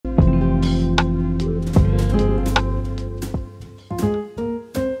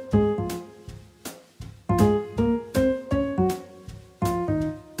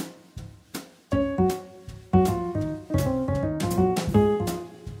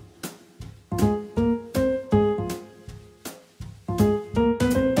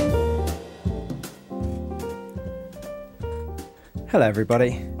Hello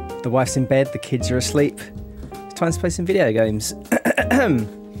everybody. The wife's in bed, the kids are asleep. It's time to play some video games.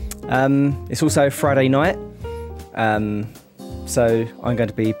 It's also Friday night, so I'm going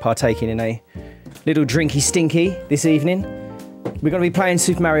to be partaking in a little drinky stinky this evening. We're going to be playing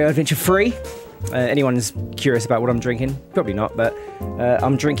Super Mario Adventure 3. Anyone's curious about what I'm drinking? Probably not, but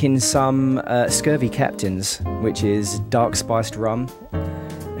I'm drinking some Scurvy Captains, which is dark spiced rum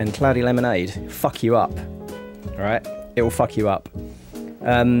and cloudy lemonade. Fuck you up. Alright? It will fuck you up.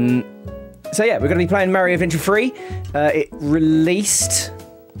 So yeah, we're going to be playing Mario Adventure 3. It released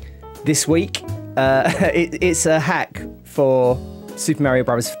this week. It's a hack for Super Mario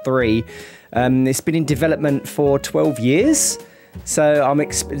Bros. 3. It's been in development for 12 years. So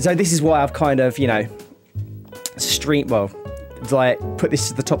so this is why I've kind of, you know, put this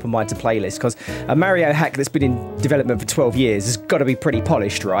to the top of my playlist, because a Mario hack that's been in development for 12 years has got to be pretty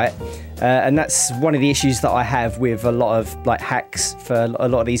polished, right? And that's one of the issues that I have with a lot of like hacks for a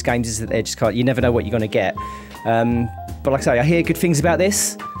lot of these games, is that they're just you never know what you're going to get. But like I say, I hear good things about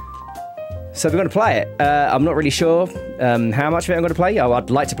this, so we're going to play it. I'm not really sure how much of it I'm going to play. I'd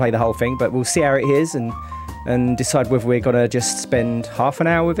like to play the whole thing, but we'll see how it is and decide whether we're going to just spend half an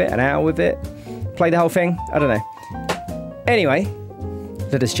hour with it, an hour with it, play the whole thing. I don't know. Anyway,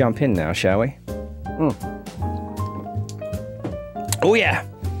 let us jump in now, shall we? Oh yeah!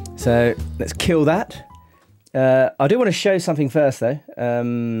 So, let's kill that. I do want to show something first, though.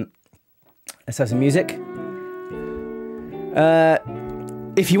 Let's have some music.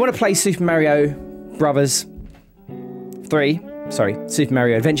 If you want to play Super Mario Bros. 3, sorry, Super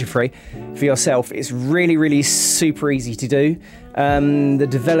Mario Adventure 3, for yourself, it's really, really super easy to do. The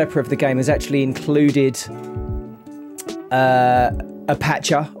developer of the game has actually included a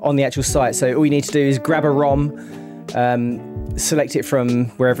patcher on the actual site, so all you need to do is grab a ROM, select it from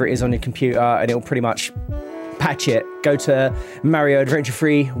wherever it is on your computer, and it'll pretty much patch it. Go to Mario Adventure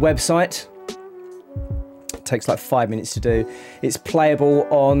 3 website. It takes like 5 minutes to do. It's playable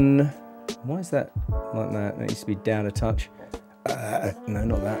on... Why is that like that? That needs to be down a touch. No,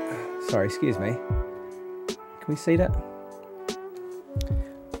 not that. Sorry, excuse me. Can we see that?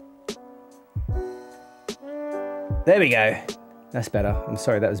 There we go. That's better. I'm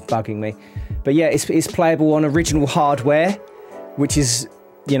sorry, that was bugging me. But yeah, it's playable on original hardware, which is,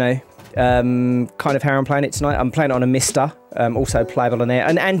 you know, kind of how I'm playing it tonight. I'm playing it on a Mister, also playable on there,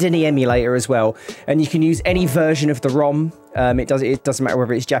 and any emulator as well. And you can use any version of the ROM. It doesn't matter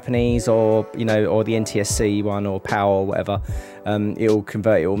whether it's Japanese or, you know, or the NTSC one or PAL or whatever. It'll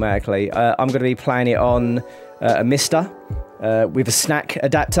convert it automatically. I'm going to be playing it on a Mister with a snack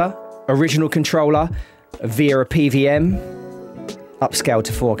adapter, original controller via a PVM, upscaled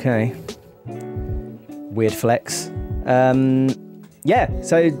to 4K. Weird flex. Yeah,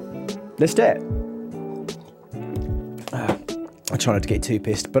 so let's do it. I try not to get too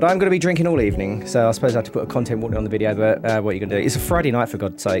pissed, but I'm going to be drinking all evening, so I suppose I have to put a content warning on the video, but what are you going to do? It's a Friday night, for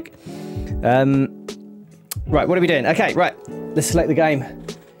God's sake. Right, what are we doing? Okay, right, let's select the game.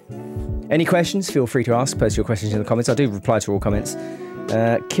 Any questions? Feel free to ask. Post your questions in the comments. I do reply to all comments.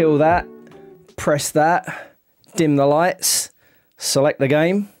 Kill that. Press that. Dim the lights. Select the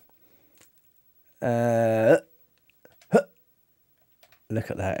game. Look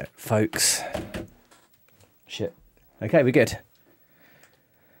at that, folks. Shit. Okay, we're good.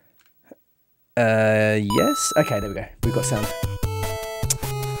 Yes. Okay, there we go. We've got sound.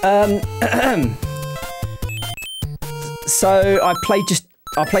 So I played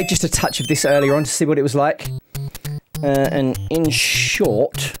just a touch of this earlier on to see what it was like. And in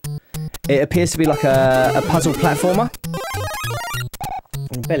short, it appears to be like a puzzle platformer. I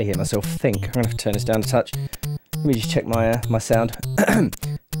can barely hear myself think. I'm gonna have to turn this down a touch. Let me just check my my sound.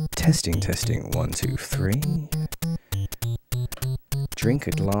 Testing. 1, 2, 3. Drink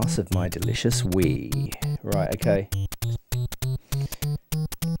a glass of my delicious wee. Right, okay.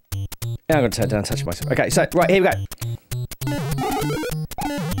 Now I'm gonna turn down and touch myself. Okay, so right, here we go.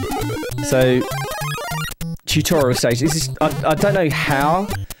 So tutorial stage. This is I don't know how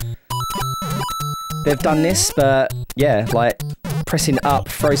they've done this, but yeah, like pressing up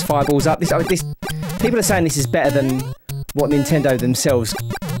throws fireballs up. This people are saying this is better than what Nintendo themselves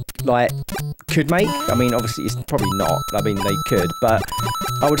like could make. I mean, obviously it's probably not. I mean, they could, but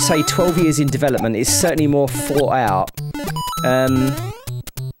I would say 12 years in development is certainly more thought out.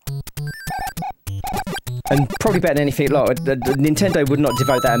 And probably better than anything. Like, Nintendo would not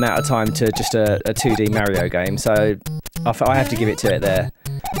devote that amount of time to just a 2D Mario game, so I have to give it to it there.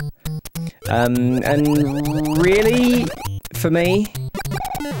 And really, for me,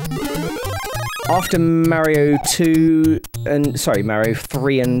 after Mario 3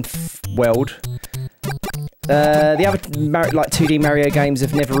 and World, The other like 2D Mario games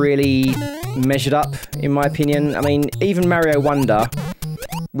have never really measured up, in my opinion. I mean, even Mario Wonder,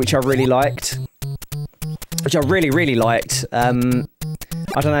 which I really liked,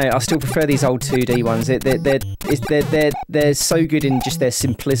 I don't know. I still prefer these old 2D ones. They're so good in just their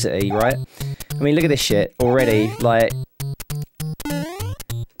simplicity, right? I mean, look at this shit already. Like,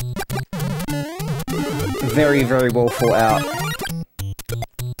 very, very well thought out.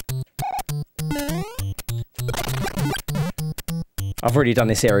 I've already done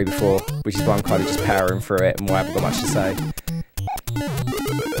this area before, which is why I'm kind of just powering through it and why I haven't got much to say.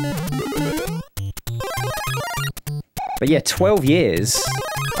 But yeah, 12 years.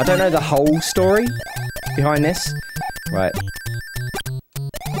 I don't know the whole story behind this. Right.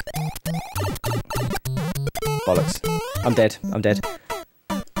 Bollocks. I'm dead. I'm dead.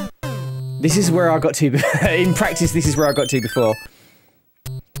 This is where I got to... in practice, this is where I got to before.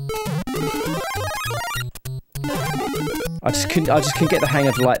 I just couldn't get the hang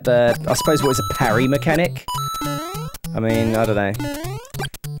of, like, the... I suppose what is a parry mechanic? I mean, I don't know.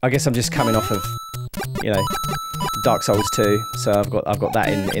 I guess I'm just coming off of, you know, Dark Souls 2, so I've got that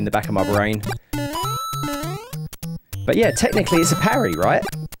in the back of my brain. But yeah, technically it's a parry, right?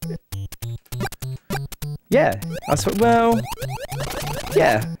 Yeah, well,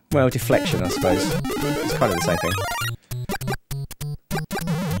 yeah, well, deflection, I suppose. It's kind of the same thing.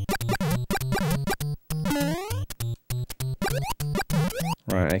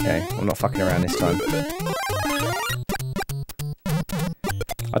 Right, okay, I'm not fucking around this time.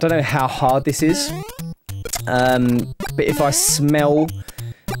 I don't know how hard this is. But if I smell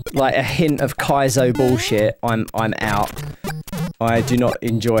like a hint of Kaizo bullshit, I'm out. I do not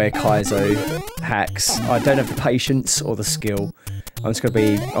enjoy Kaizo hacks. I don't have the patience or the skill. I'm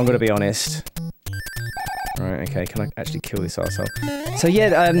gonna be honest. Right, okay, can I actually kill this arsehole? So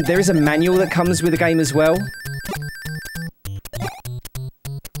yeah, there is a manual that comes with the game as well.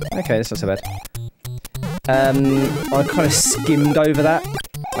 Okay, that's not so bad. I kind of skimmed over that.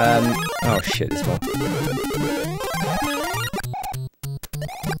 Oh shit, there's more.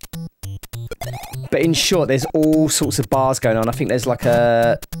 But in short, there's all sorts of bars going on. I think there's like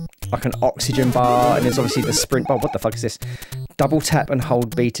an oxygen bar, and there's obviously the sprint bar. What the fuck is this? Double tap and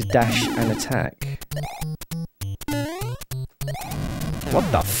hold B to dash and attack.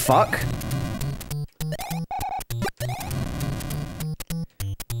 What the fuck?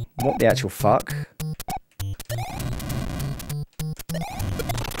 What the actual fuck?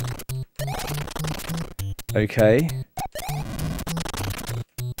 Okay.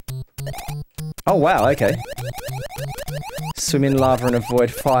 Oh wow, okay. Swim in lava and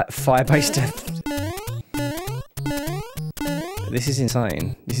avoid fire-based death. This is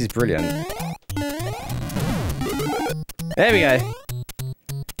insane. This is brilliant. There we go.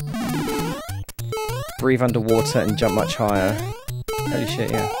 Breathe underwater and jump much higher. Holy shit,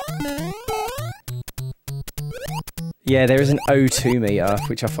 yeah. Yeah, there is an O2 meter,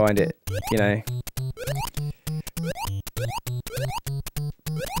 which I find it, you know...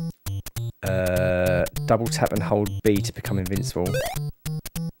 double tap and hold B to become invincible.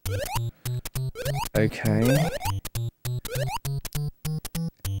 Okay.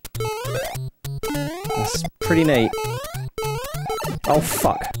 That's pretty neat. Oh,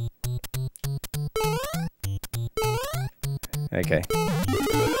 fuck. Okay.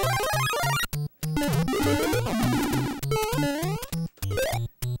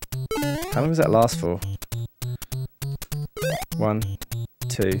 How long does that last for? 1,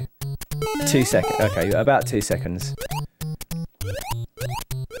 2... 2 seconds. Okay, about 2 seconds.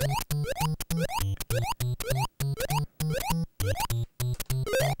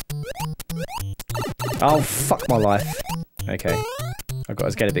 Oh, fuck my life. Okay. I've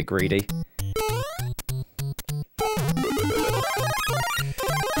got to get a bit greedy.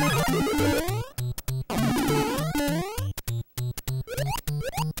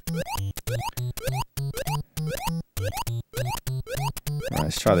 Right,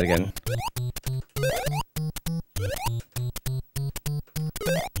 let's try that again.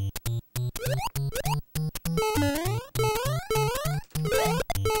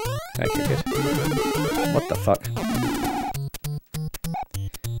 Okay, good. What the fuck?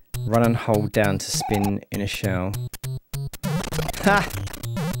 Run and hold down to spin in a shell. Ha!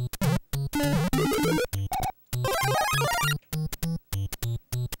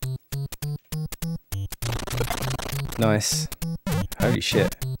 Nice. Holy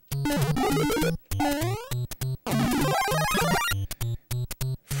shit.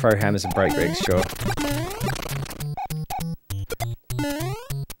 Throw hammers and break bricks, sure.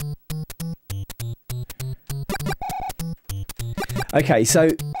 Okay, so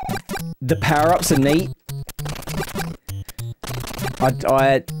the power-ups are neat.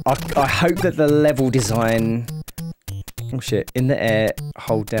 I hope that the level design... Oh shit, in the air,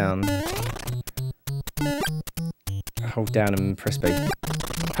 hold down. Hold down and press B.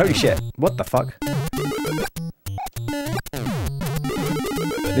 Holy shit, what the fuck?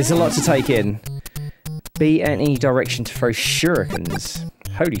 There's a lot to take in. B at any direction to throw shurikens.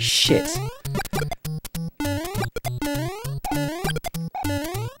 Holy shit.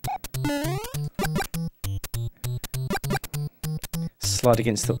 Slide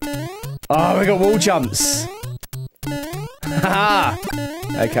against the... Oh, we got wall jumps! Haha!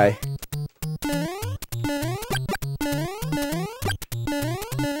 Okay.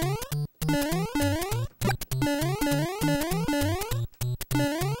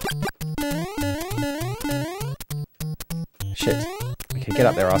 Shit. Okay, get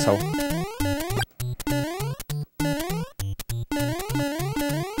up there, asshole.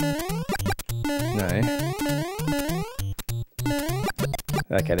 No.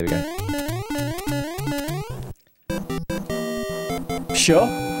 Okay, there we go. Sure.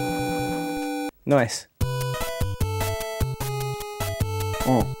 Nice.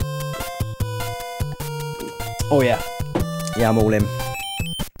 Oh. Oh yeah. Yeah, I'm all in.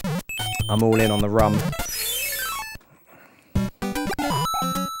 I'm all in on the rum.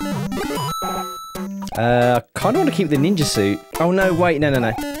 I kind of want to keep the ninja suit. Oh no, wait, no. I don't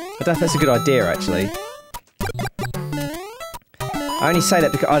know if that's a good idea, actually. I only say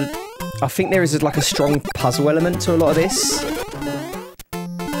that because I think there is like a strong puzzle element to a lot of this.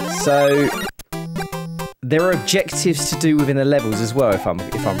 So there are objectives to do within the levels as well, if I'm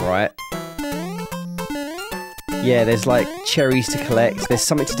right. Yeah, there's like cherries to collect. There's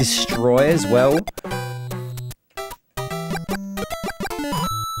something to destroy as well.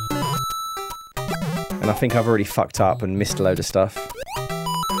 And I think I've already fucked up and missed a load of stuff.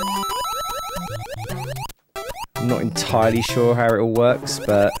 I'm not entirely sure how it all works,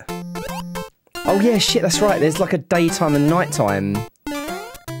 but... Oh yeah, shit, that's right. There's like a daytime and nighttime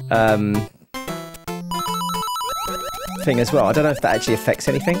thing as well. I don't know if that actually affects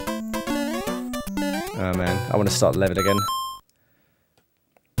anything. Oh man, I want to start the level again.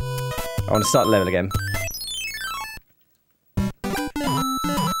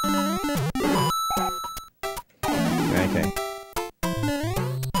 Okay.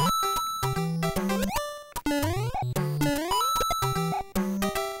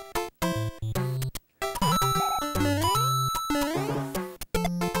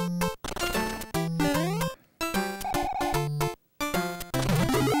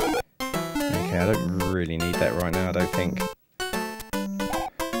 Okay, I don't really need that right now, I don't think.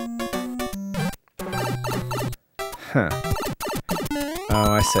 Huh.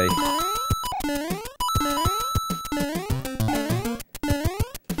 Oh, I see.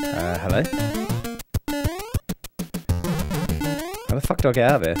 Hello? How the fuck do I get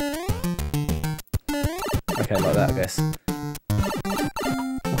out of here? Okay, like that, I guess.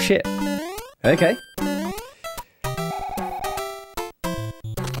 Oh, shit. Okay.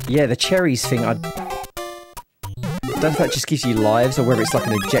 Yeah, the cherries thing, I don't know if that just gives you lives or whether it's like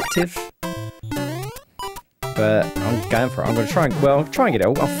an objective. But I'm going for it. I'm going to try and... Well, try and get it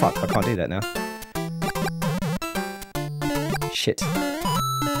all. Oh, fuck. I can't do that now. Shit.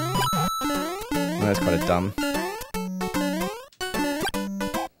 Well, that's kind of dumb.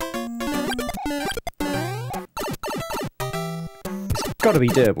 It's got to be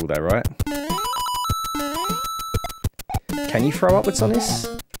doable, though, right? Can you throw upwards on this?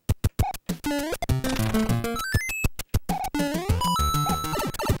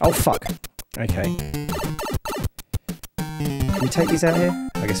 Oh, fuck. Okay. Can we take these out here?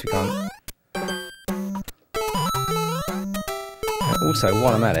 I guess we can't. Also,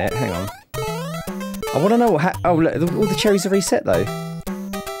 while I'm at it, hang on. I want to know what oh, look, all the cherries are reset, though.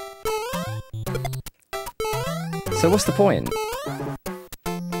 So what's the point?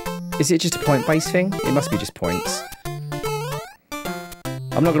 Is it just a point-based thing? It must be just points.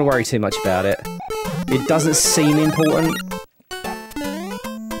 I'm not going to worry too much about it. It doesn't seem important.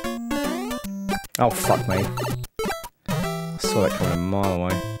 Oh, fuck me. I saw that coming a mile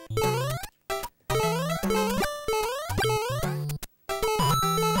away.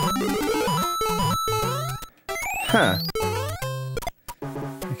 Huh.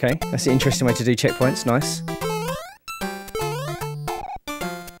 Okay, that's an interesting way to do checkpoints. Nice.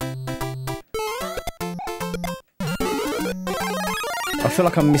 I feel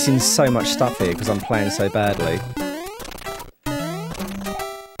like I'm missing so much stuff here because I'm playing so badly.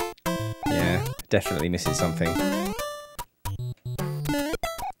 Yeah, definitely missing something.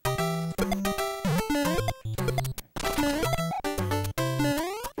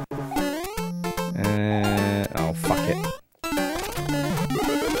 Oh, fuck it.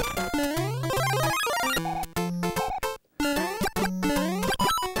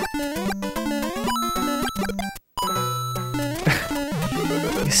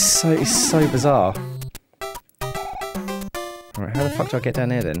 It's so bizarre. Alright, how the fuck do I get down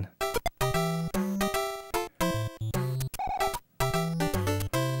there then?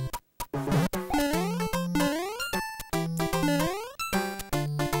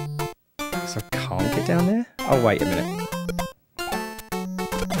 So I can't get down there? Oh, wait a minute.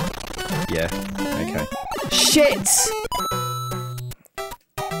 Yeah, okay. Shit!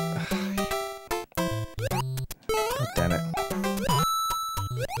 God damn it.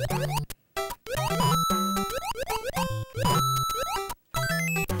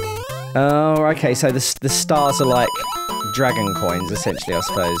 Oh, okay, so the stars are like dragon coins, essentially, I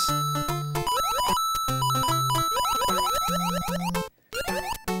suppose.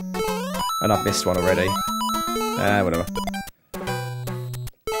 And I've missed one already. Whatever.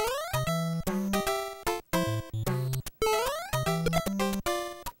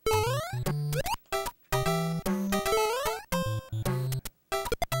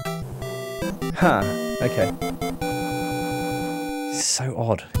 Huh, okay. It's so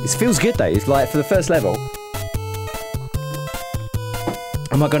odd. It feels good though, it's like for the first level.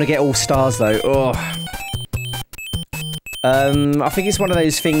 Am I gonna get all stars though? Oh. I think it's one of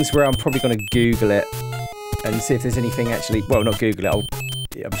those things where I'm probably gonna Google it and see if there's anything actually. Well, not Google it.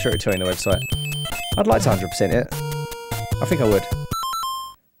 I'm sure it'll tell you on the website. I'd like to 100% it. I think I would.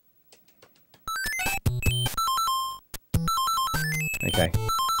 Okay.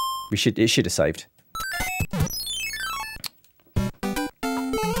 It should have saved.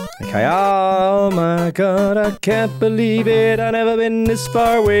 Okay, oh my god, I can't believe it. I've never been this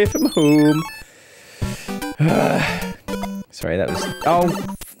far away from home. Sorry, that was... Oh!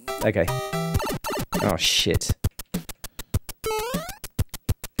 Okay. Oh, shit.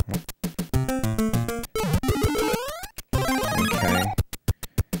 Okay.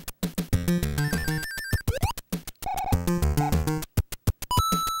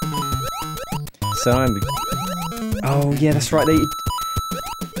 So I'm... Oh, yeah, that's right.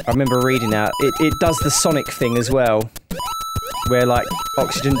 I remember reading that. It does the Sonic thing as well. Where, like,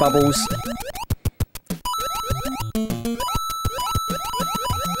 oxygen bubbles.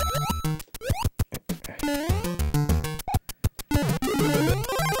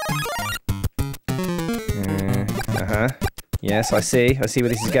 Uh-huh. Yes, I see. I see where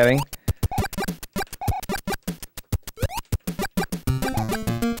this is going.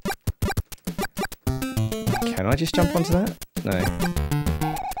 Can I just jump onto that? No.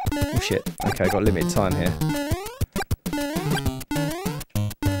 Oh shit. Okay, I've got limited time here.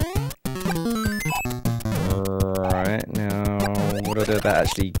 Right, now what do I do about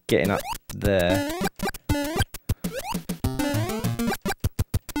actually getting up there?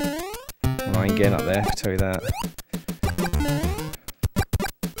 Well, I ain't getting up there, I can tell you that.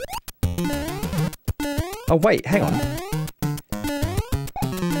 Oh wait, hang on.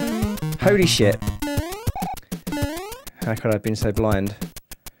 Holy shit. How could I have been so blind?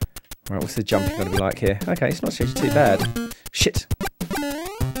 Right, what's the jumping going to be like here? Okay, it's not actually too bad. Shit.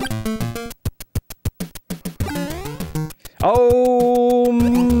 Oh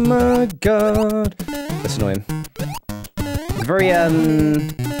my god. That's annoying. Very,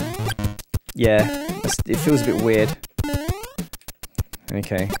 yeah, it feels a bit weird.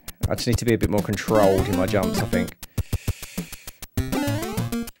 Okay, I just need to be a bit more controlled in my jumps, I think.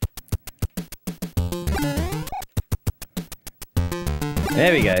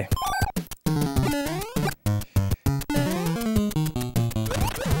 There we go.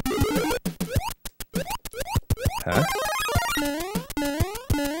 Huh?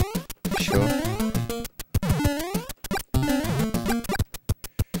 Sure.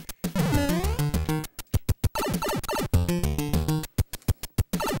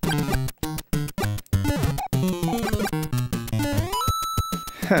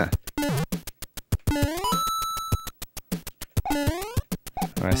 Huh.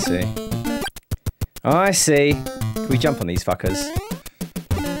 I see. I see. Can we jump on these fuckers?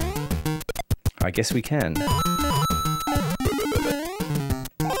 I guess we can.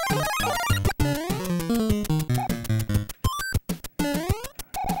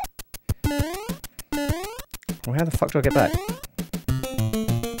 Well, how the fuck do I get back?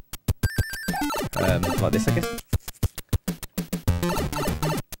 Like this, I guess?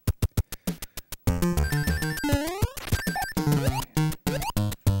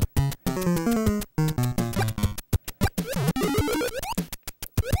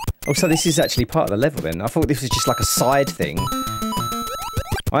 Oh, so this is actually part of the level then. I thought this was just like a side thing.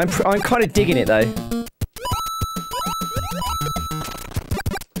 I'm kind of digging it though.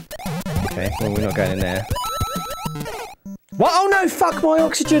 Okay, well we're not going in there. What? Oh no! Fuck my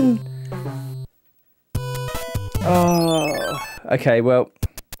oxygen! Oh. Okay, well,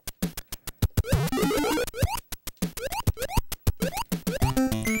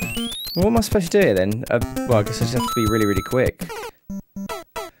 What am I supposed to do here then? Well, I guess I just have to be really, really quick.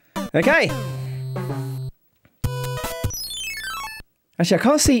 Okay! Actually, I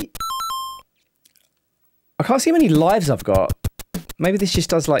can't see how many lives I've got. Maybe this just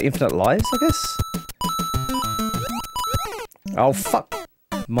does, like, infinite lives, I guess? Oh, fuck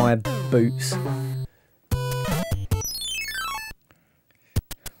my boots.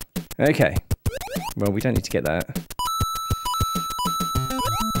 Okay. Well, we don't need to get that.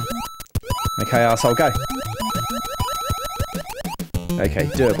 Okay, arsehole, go. Okay,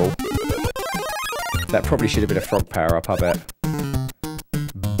 doable. That probably should have been a frog power-up, I bet.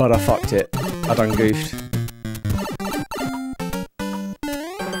 But I fucked it. I done goofed.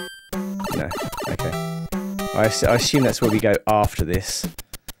 No, okay. I assume that's where we go after this.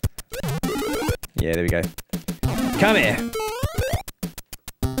 Yeah, there we go. Come here!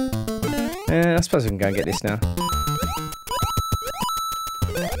 I suppose we can go and get this now.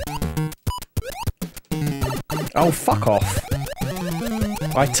 Oh, fuck off.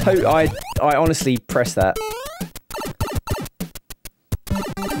 I honestly pressed that.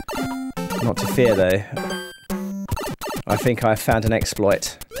 Not to fear, though. I think I found an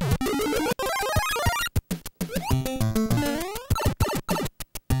exploit.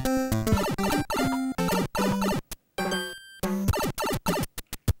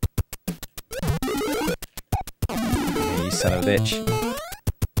 You son of a bitch.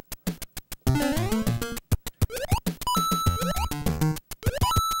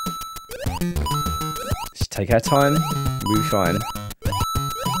 Just take our time, we'll be fine.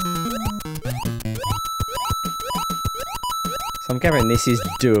 So I'm gathering this is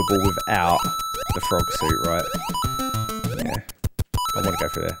doable without the frog suit, right? Yeah. I want to go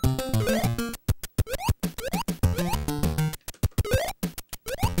through there.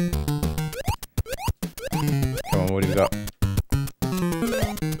 Come on, what have we got?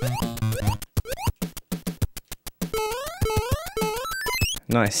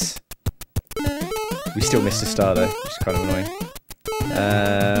 Nice. We still missed a star though, which is kind of annoying.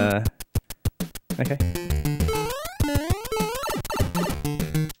 Okay.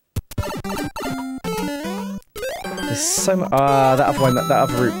 There's so much. That other one, that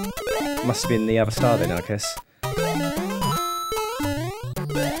other route must have been the other star then, I guess.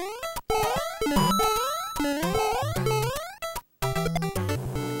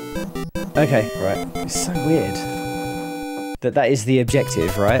 Okay, right. It's so weird that is the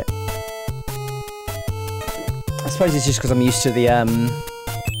objective, right? I suppose it's just because I'm used to the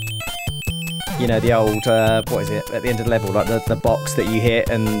you know, the old what is it at the end of the level, like the box that you hit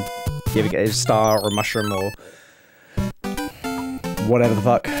and you ever get a star or a mushroom or whatever the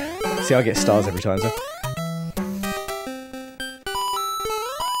fuck. See, I get stars every time, so.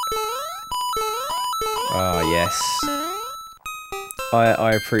 Oh yes,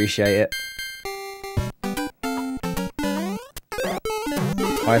 I appreciate it.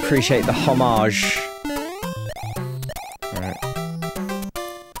 I appreciate the homage. Alright.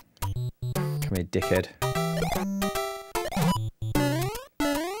 Come here, dickhead.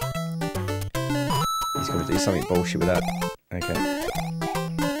 He's got to do something bullshit with that. Okay.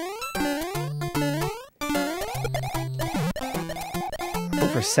 I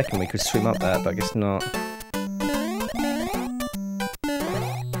thought for a second we could swim up that, but I guess not.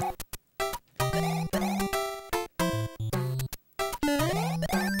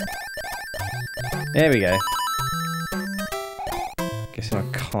 There we go. Guessing I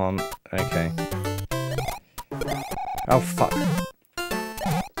can't. Okay. Oh fuck.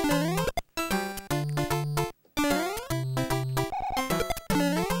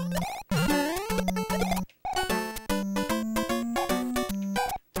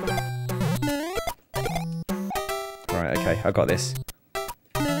 Right, okay, I got this.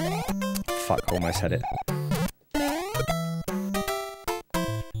 Fuck, almost had it.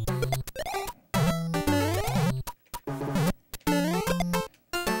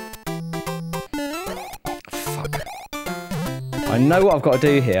 I know what I've got to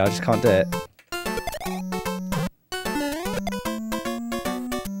do here, I just can't do it.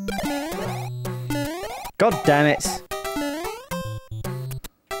 God damn it!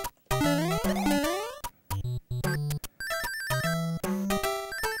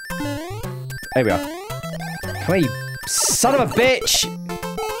 There we are. Come here, you son of a bitch!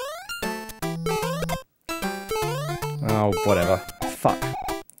 Oh, whatever. Fuck.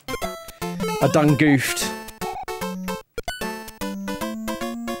 I done goofed.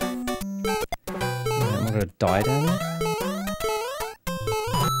 Am I gonna die down there?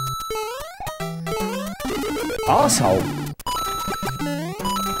 Arsehole!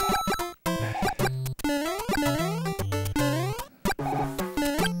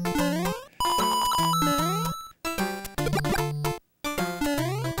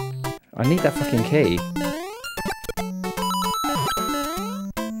 I need that fucking key.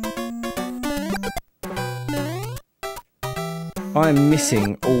 I'm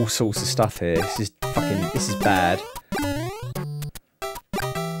missing all sorts of stuff here. This is bad.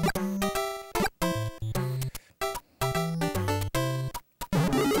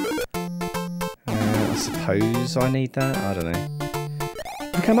 I suppose I need that. I don't know.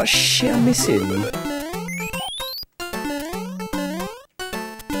 Look how much shit I'm missing.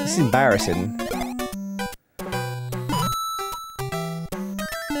 This is embarrassing.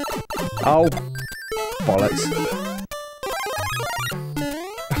 Oh, bollocks.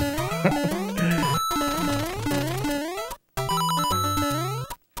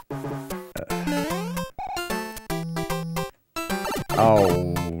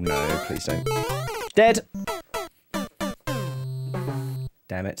 Oh no, please don't. Dead!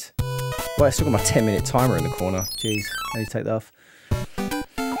 Damn it. Well, I still got my 10-minute timer in the corner. Jeez, I need to take that off.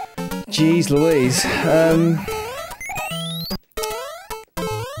 Jeez Louise. What am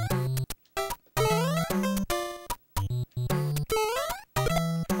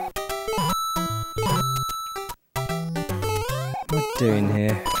I doing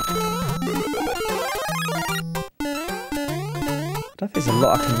here? I don't think there's a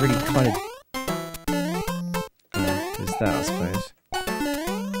lot I can really kind of... Oh, there's that, I suppose.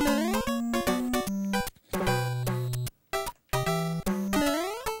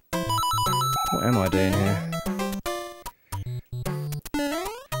 What am I doing here?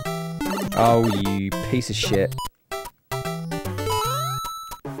 Oh, you piece of shit.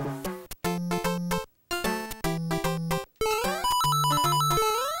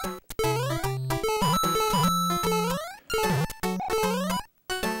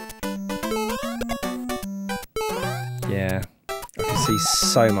 Yeah, I can see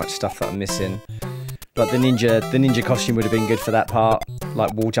so much stuff that I'm missing. Like the ninja costume would have been good for that part,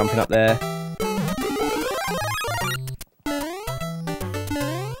 like wall jumping up there.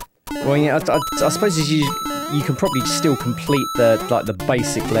 Well, yeah, I suppose you can probably still complete the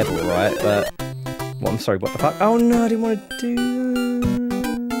basic level, right? But I'm sorry, what the fuck? Oh no, I didn't want to do.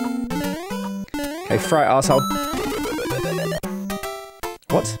 Okay, throw it, arsehole.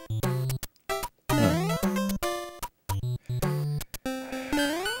 What?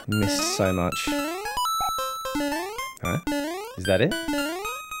 Missed so much. Huh? Is that it?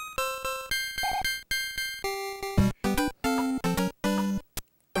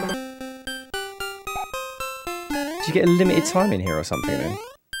 Did you get a limited time in here or something then?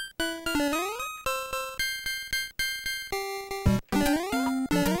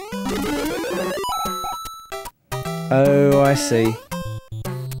 Oh, I see.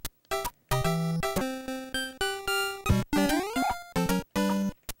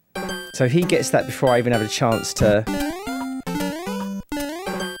 So he gets that before I even have a chance to...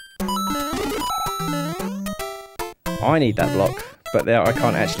 I need that block, but there I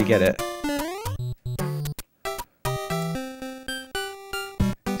can't actually get it.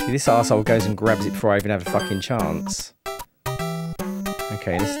 See, this arsehole goes and grabs it before I even have a fucking chance.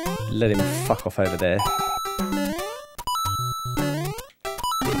 Okay, let's let him fuck off over there.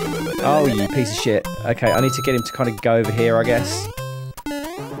 Oh, you piece of shit. Okay, I need to get him to kind of go over here, I guess.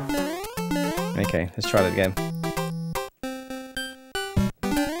 Okay, let's try that again.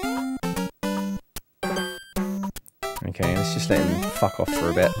 Okay, let's just let him fuck off for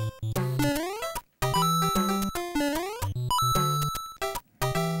a bit.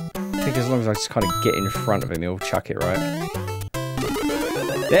 I think as long as I just kind of get in front of him, he'll chuck it, right?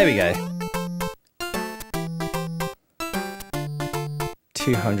 There we go.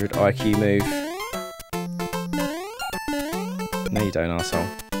 200 IQ move. No, you don't, arsehole.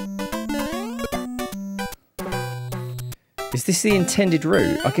 Is this the intended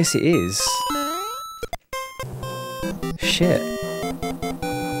route? I guess it is. Shit.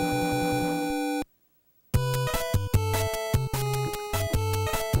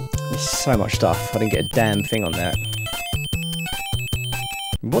 There's so much stuff. I didn't get a damn thing on that.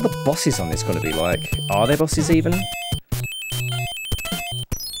 What are the bosses on this going to be like? Are there bosses even?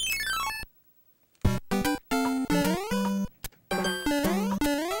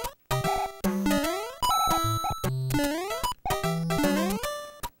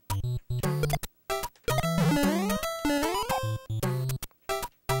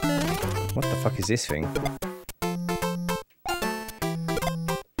 What the fuck is this thing?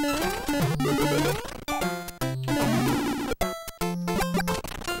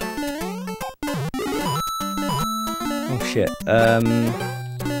 Oh shit. I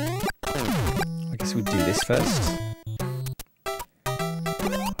guess we'll do this first.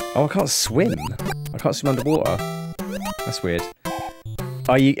 Oh, I can't swim. I can't swim underwater. That's weird.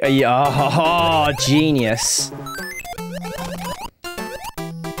 Are you, oh, genius.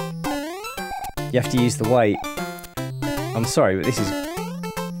 You have to use the weight. I'm sorry, but this is...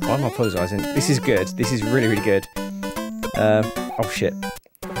 Why am I apologising? This is good. This is really, really good. Oh shit.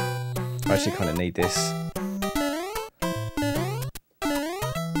 I actually kind of need this.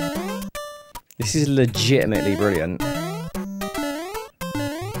 This is legitimately brilliant.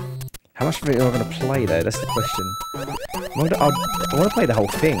 How much of it am I going to play though? That's the question. I want to play the whole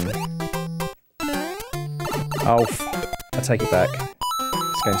thing. Oh, I take it back.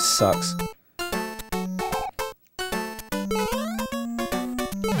 This game sucks.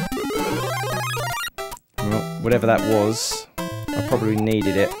 Well, whatever that was, I probably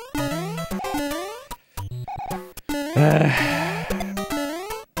needed it.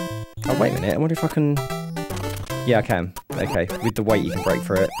 Oh, wait a minute. I wonder if I can... Yeah, I can. Okay, with the weight you can break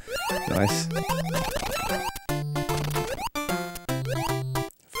through it. Nice.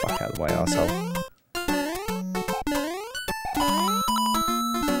 Fuck out of the way, arsehole.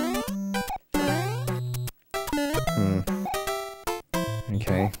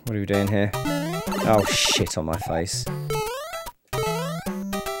 Okay, what are we doing here? Oh, shit on my face.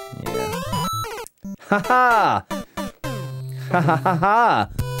 Yeah. Ha-ha! Ha-ha-ha-ha!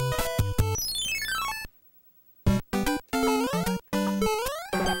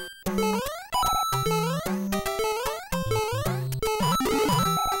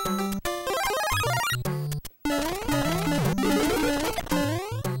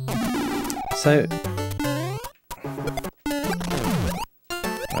 So...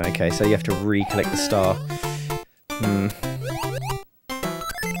 Okay, so you have to recollect the star.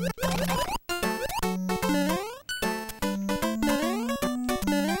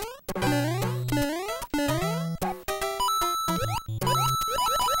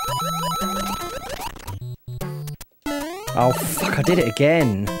 Oh, fuck, I did it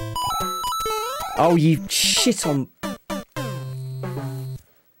again. Oh, you shit on...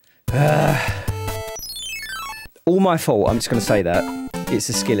 All my fault, I'm just going to say that. It's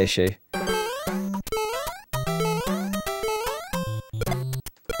a skill issue.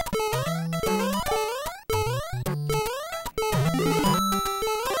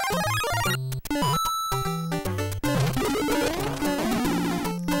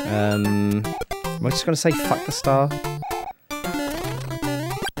 Am I just going to say fuck the star?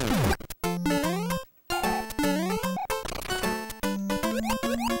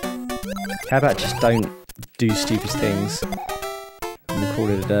 How about just don't do stupid things and call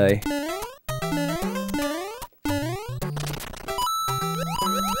it a day?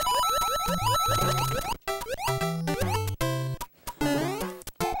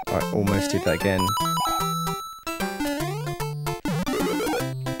 I almost did that again.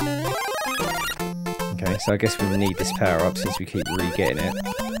 Okay, so I guess we need this power up since we keep re-getting it.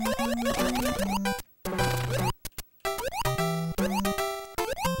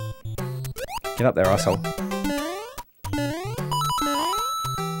 Get up there, asshole.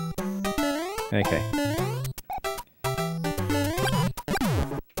 Okay.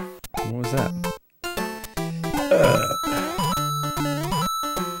 What was that?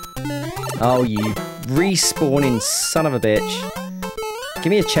 Oh, you respawning son of a bitch. Give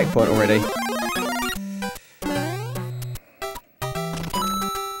me a checkpoint already.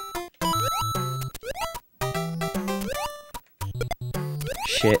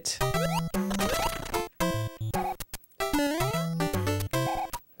 Shit.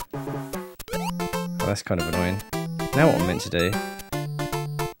 Oh, that's kind of annoying. Now what am I meant to do?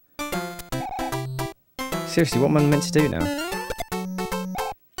 Seriously, what am I meant to do now?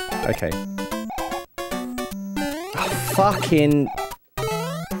 Okay. Oh, fucking...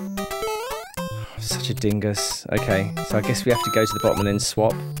 Oh, such a dingus. Okay, so I guess we have to go to the bottom and then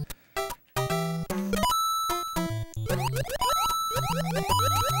swap.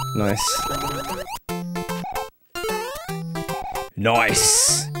 Nice.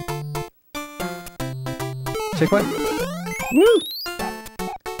 Nice! Checkpoint. Woo!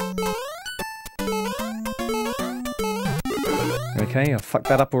 Okay, I fucked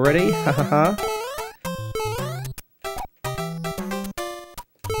that up already. Ha ha ha.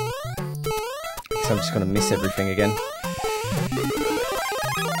 So I'm just gonna miss everything again.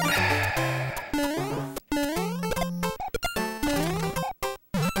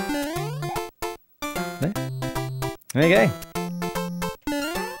 There you go.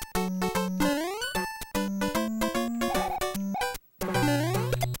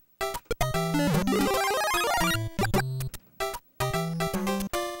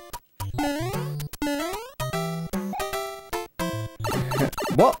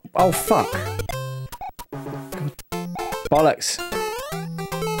 What? Oh, fuck. God. Bollocks.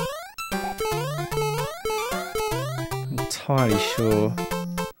 entirely sure.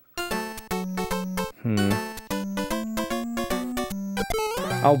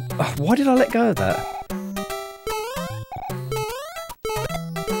 Oh, why did I let go of that?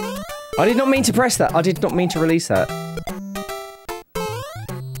 I did not mean to press that. I did not mean to release that.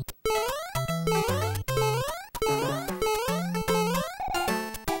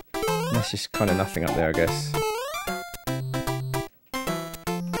 That's just kind of nothing up there, I guess.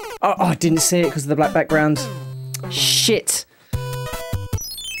 Oh, I didn't see it because of the black background. Shit.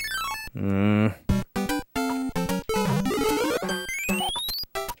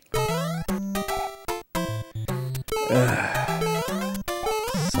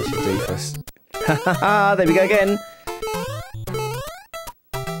 Such a doofus. Haha, there we go again.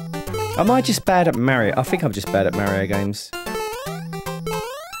 Am I just bad at Mario? I think I'm just bad at Mario games.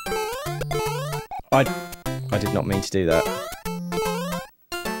 I did not mean to do that.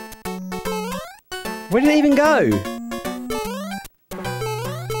 Where did it even go?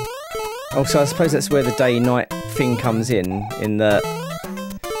 Oh, so I suppose that's where the day-night thing comes in that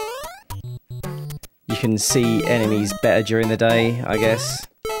you can see enemies better during the day, I guess.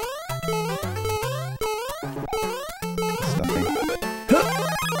 That's nothing.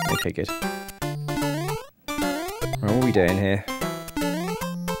 Okay, good. Right, what are we doing here?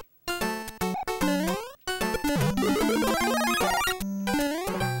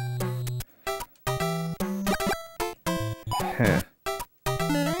 Huh.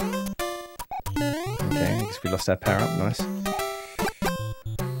 Okay, I guess we lost our power up, nice.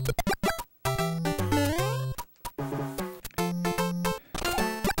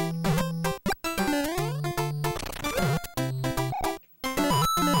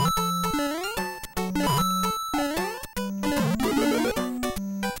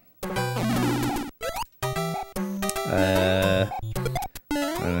 I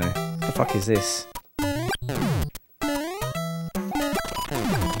don't know. What the fuck is this?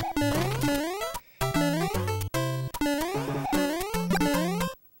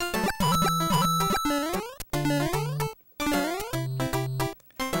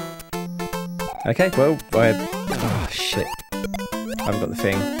 Okay, well, oh shit. I haven't got the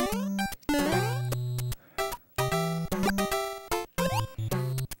thing.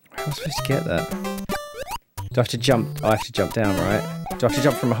 How am I supposed to get that? Do I have to jump? I have to jump down, right? Do I have to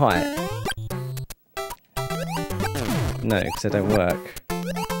jump from a height? No, because they don't work.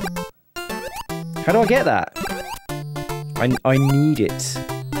 How do I get that? I need it.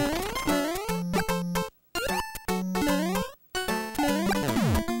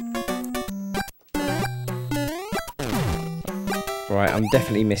 Right, I'm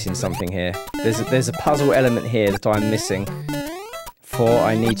definitely missing something here. There's a puzzle element here that I'm missing. For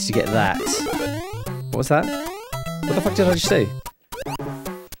I need to get that. What was that? What the fuck did I just do?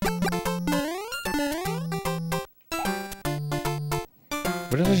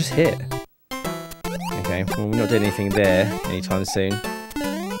 What did I just hit? Okay, well, we're not doing anything there anytime soon.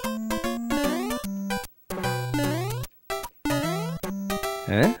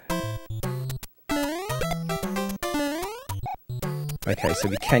 Huh? Okay, so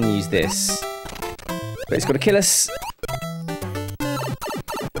we can use this. But it's got to kill us.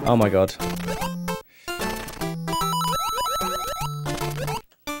 Oh my god.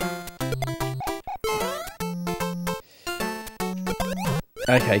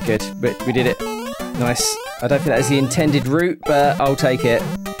 Okay, good. We did it. Nice. I don't think that is the intended route, but I'll take it.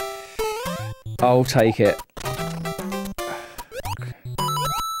 I'll take it.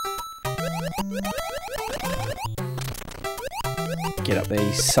 Get up there,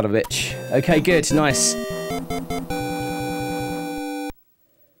 you son of a bitch. Okay, good. Nice.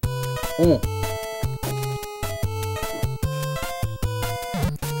 Oh.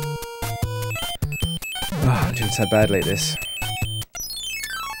 Oh, I'm doing so badly at this.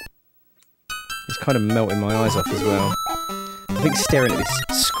 It's kind of melting my eyes off as well. I think staring at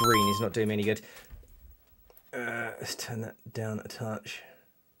this screen is not doing me any good. Let's turn that down a touch.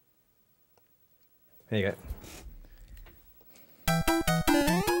 There you go.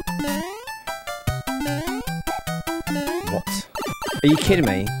 What? Are you kidding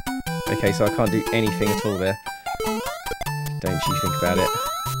me? Okay, so I can't do anything at all there. Don't you think about it.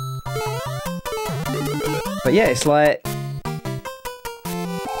 But yeah, it's like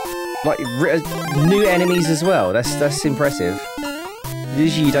new enemies as well. That's impressive.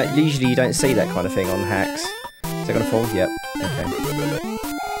 Usually you don't see that kind of thing on hacks. Is it gonna fall? Yep. Okay.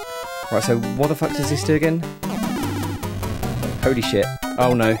 Right, so what the fuck does this do again? Holy shit.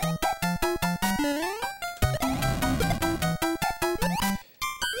 Oh no.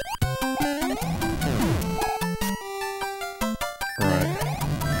 Right.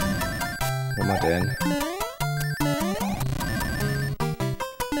 What am I doing?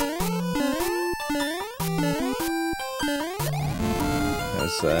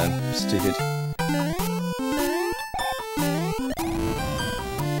 stupid.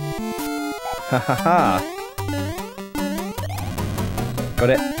 Ha ha ha! Got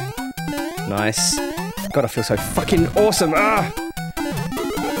it. Nice. God, I feel so fucking awesome! Ah!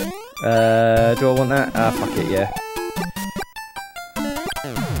 Do I want that? Ah, fuck it, yeah.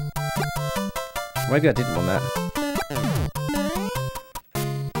 Maybe I didn't want that.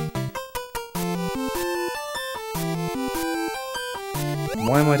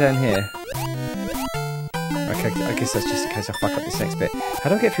 Why am I down here? Okay, I guess that's just in case I fuck up this next bit. How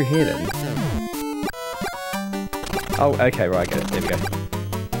do I get through here then? Oh, okay, right, I get it. There we go.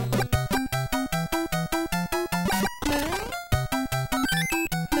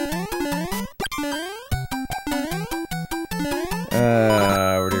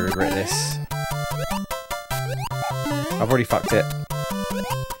 I already regret this. I've already fucked it.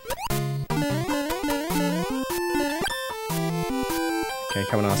 Okay,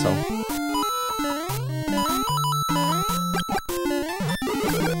 come on, arsehole.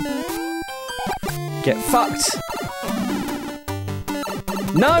 Get fucked!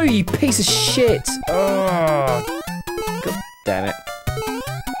 No, you piece of shit! Oh, God damn it.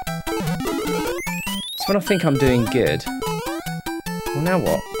 It's when I think I'm doing good. Well, now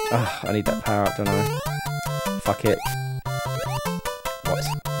what? Ugh, I need that power up, don't I? Fuck it. What?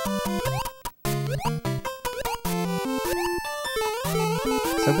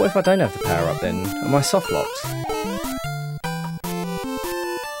 So what if I don't have the power up then? Am I soft locked?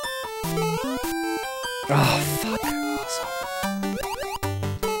 Oh, fuck. Arsehole.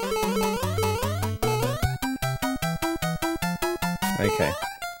 Okay.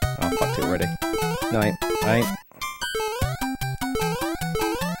 Oh, I fucked it already. No, I ain't.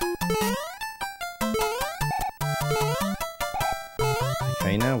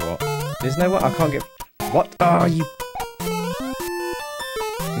 Okay, now what? There's no way. I can't get. What? Oh, you.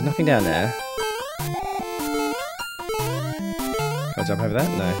 There's nothing down there. Can I jump over that?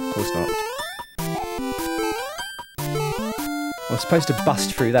 No, of course not. I'm supposed to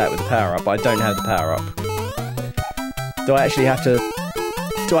bust through that with the power up, but I don't have the power up. Do I actually have to?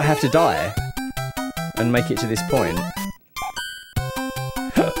 Do I have to die and make it to this point?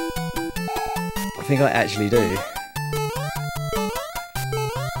 I think I actually do.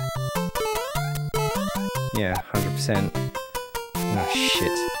 Yeah, 100%. Oh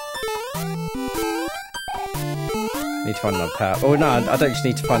shit. Need to find another power. Oh no, I don't just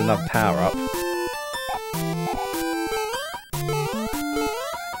need to find another power up.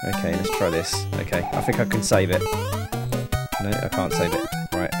 Okay, let's try this. Okay, I think I can save it. No, I can't save it.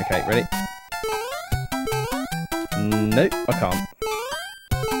 Right, okay, ready? Nope, I can't.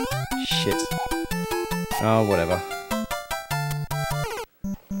 Shit. Oh, whatever.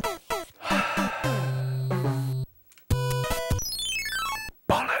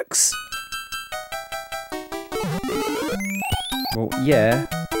 Bollocks! Well, yeah.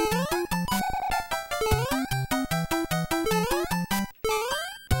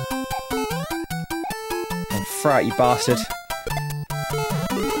 Oh, throw it, you bastard.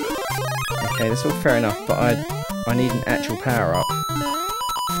 Okay, that's all fair enough, but I need an actual power up.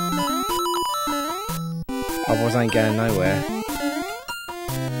 Otherwise I ain't going nowhere.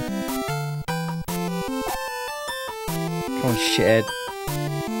 Come on, shithead.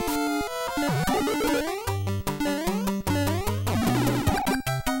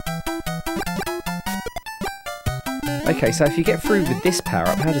 Okay, so if you get through with this power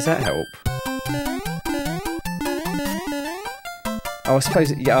up, how does that help? Oh, I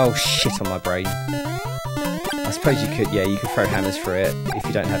suppose... Yeah, oh, shit on my brain. I suppose you could... Yeah, you could throw hammers through it if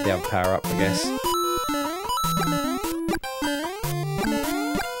you don't have the other power up, I guess.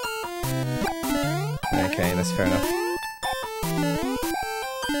 Okay, that's fair enough.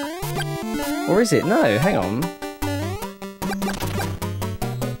 Or is it? No, hang on.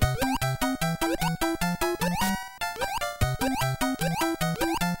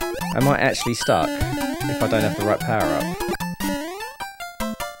 Am I actually stuck if I don't have the right power up?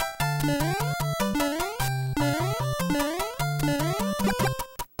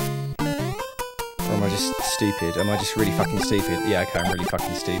 Or am I just stupid? Am I just really fucking stupid? Yeah, okay, I'm really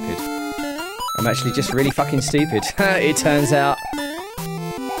fucking stupid. I'm actually just really fucking stupid. It turns out.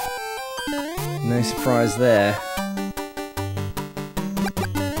 No surprise there.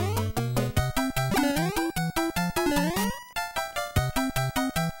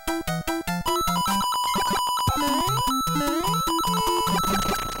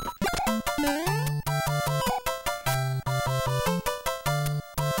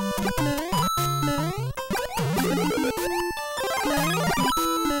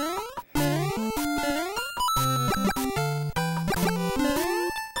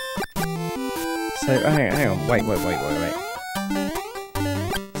 So, hang on. Wait.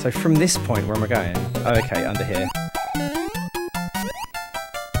 So from this point, where am I going? Oh, okay, under here.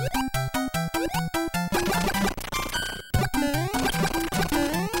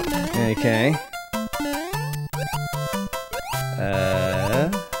 Okay. Oh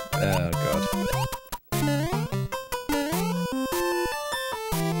god.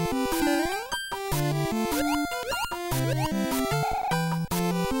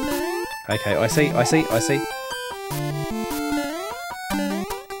 Okay, I see. So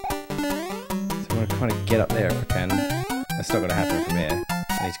I'm gonna kind of get up there if I can. That's not gonna happen from here.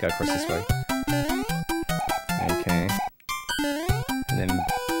 I need to go across this way. Okay. And then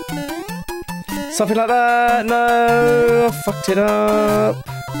something like that! No! I fucked it up!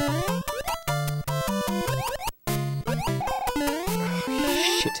 Oh,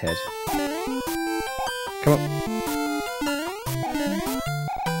 shithead. Come on.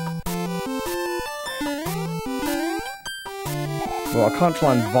 Well, I can't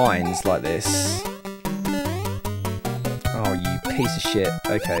climb vines like this. Oh, you piece of shit.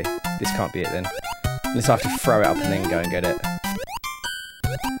 Okay, this can't be it then. Unless I have to throw it up and then go and get it.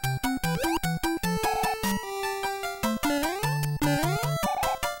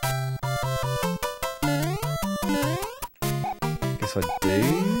 Guess I do.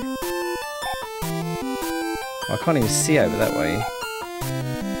 I can't even see over that way.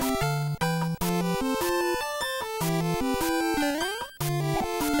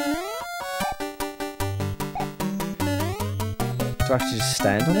 Do I have to just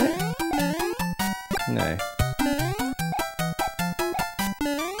stand on it? No.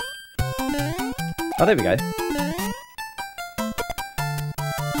 Oh, there we go.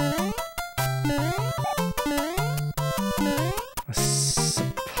 I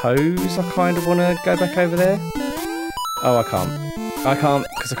suppose I kind of want to go back over there. Oh, I can't. I can't,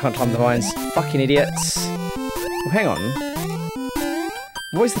 because I can't climb the vines. Fucking idiots. Well, hang on.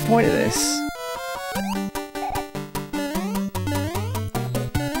 What is the point of this?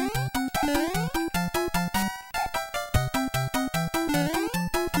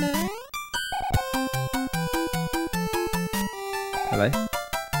 Hello?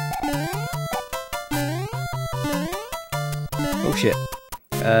 Oh shit.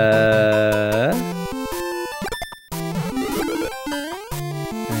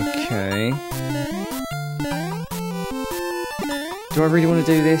 Okay. Do I really want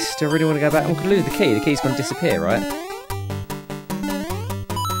to do this? Do I really want to go back? I'm going to lose the key. The key's going to disappear, right?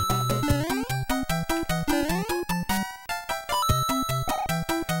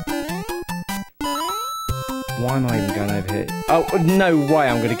 Why am I even going over here? Oh, no way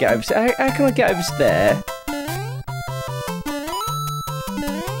I'm going to get over to... How can I get over to there?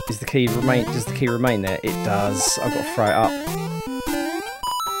 Does the key remain there? It does. I've got to throw it up.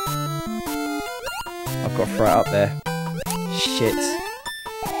 I've got to throw it up there. Shit.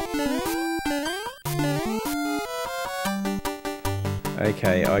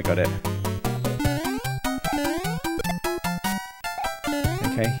 Okay, I got it.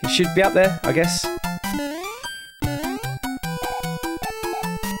 Okay, it should be up there, I guess.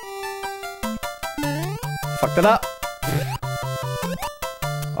 Fucked it up.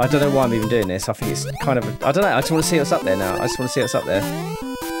 I don't know why I'm even doing this. I think it's kind of... I don't know. I just want to see what's up there now. I just want to see what's up there.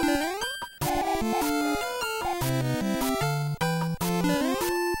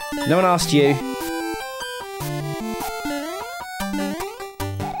 No one asked you.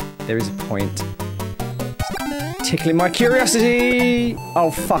 There is a point. Tickling my curiosity! Oh,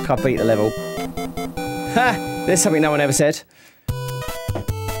 fuck, I beat the level. Ha! There's something no one ever said.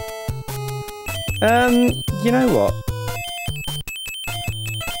 You know what?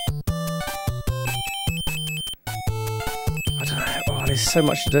 I don't know. Oh, there's so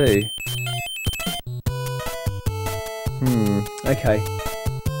much to do. Okay.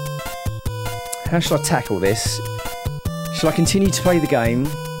 How shall I tackle this? Shall I continue to play the game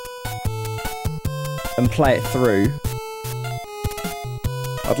and play it through?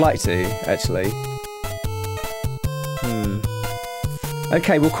 I'd like to, actually.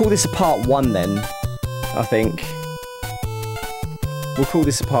 Okay, we'll call this a part 1 then, I think. We'll call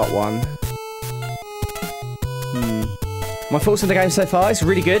this a part 1. My thoughts on the game so far, it's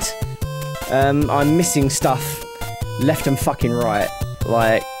really good. I'm missing stuff left and fucking right.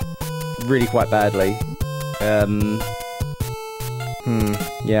 Like, really quite badly.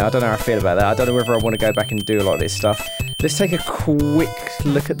 Yeah, I don't know how I feel about that. I don't know whether I want to go back and do a lot of this stuff. Let's take a quick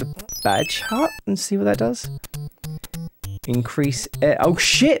look at the badge hut and see what that does. Increase air. Oh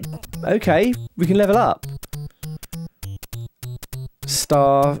shit! Okay, we can level up.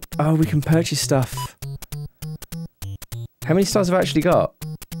 Star. Oh, we can purchase stuff. How many stars have I actually got?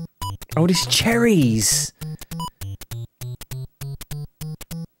 Oh, these cherries.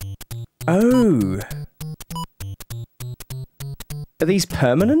 Oh. Are these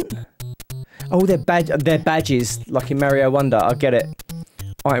permanent? Oh, they're badges, like in Mario Wonder. I get it.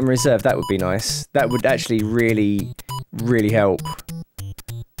 Item reserve, that would be nice. That would actually really, really help.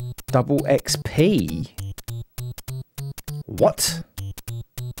 Double XP? What?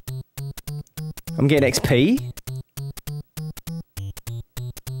 I'm getting XP?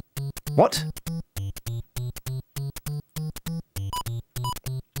 What?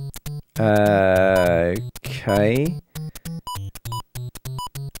 Okay.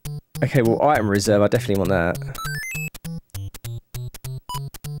 Okay, well, item reserve, I definitely want that.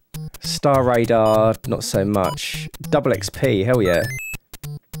 Star radar, not so much. Double XP, hell yeah.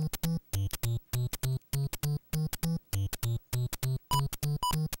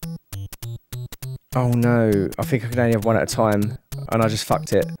 Oh no, I think I can only have one at a time, and I just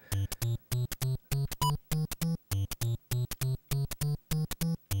fucked it.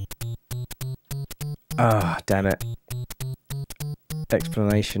 Ah, oh, damn it.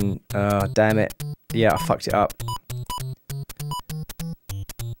 Explanation. Ah, oh, damn it. Yeah, I fucked it up.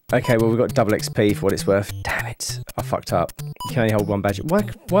 Okay, well, we've got double XP for what it's worth. Damn it. I fucked up. You can only hold one badge. Why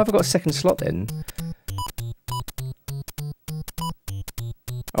have I got a second slot then?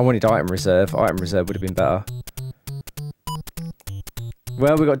 I wanted item reserve. Item reserve would have been better.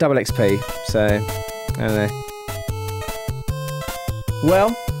 Well, we got double XP, so I don't know.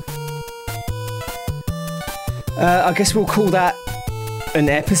 Well, I guess we'll call that an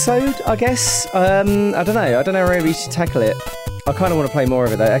episode, I guess. I don't know. I don't know how we should tackle it. I kind of want to play more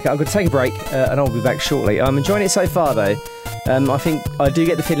of it though. Okay, I'm going to take a break and I'll be back shortly. I'm enjoying it so far though. I think I do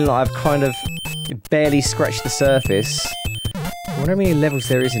get the feeling like I've kind of barely scratched the surface. I wonder how many levels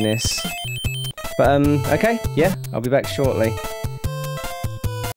there is in this. But, okay, yeah, I'll be back shortly.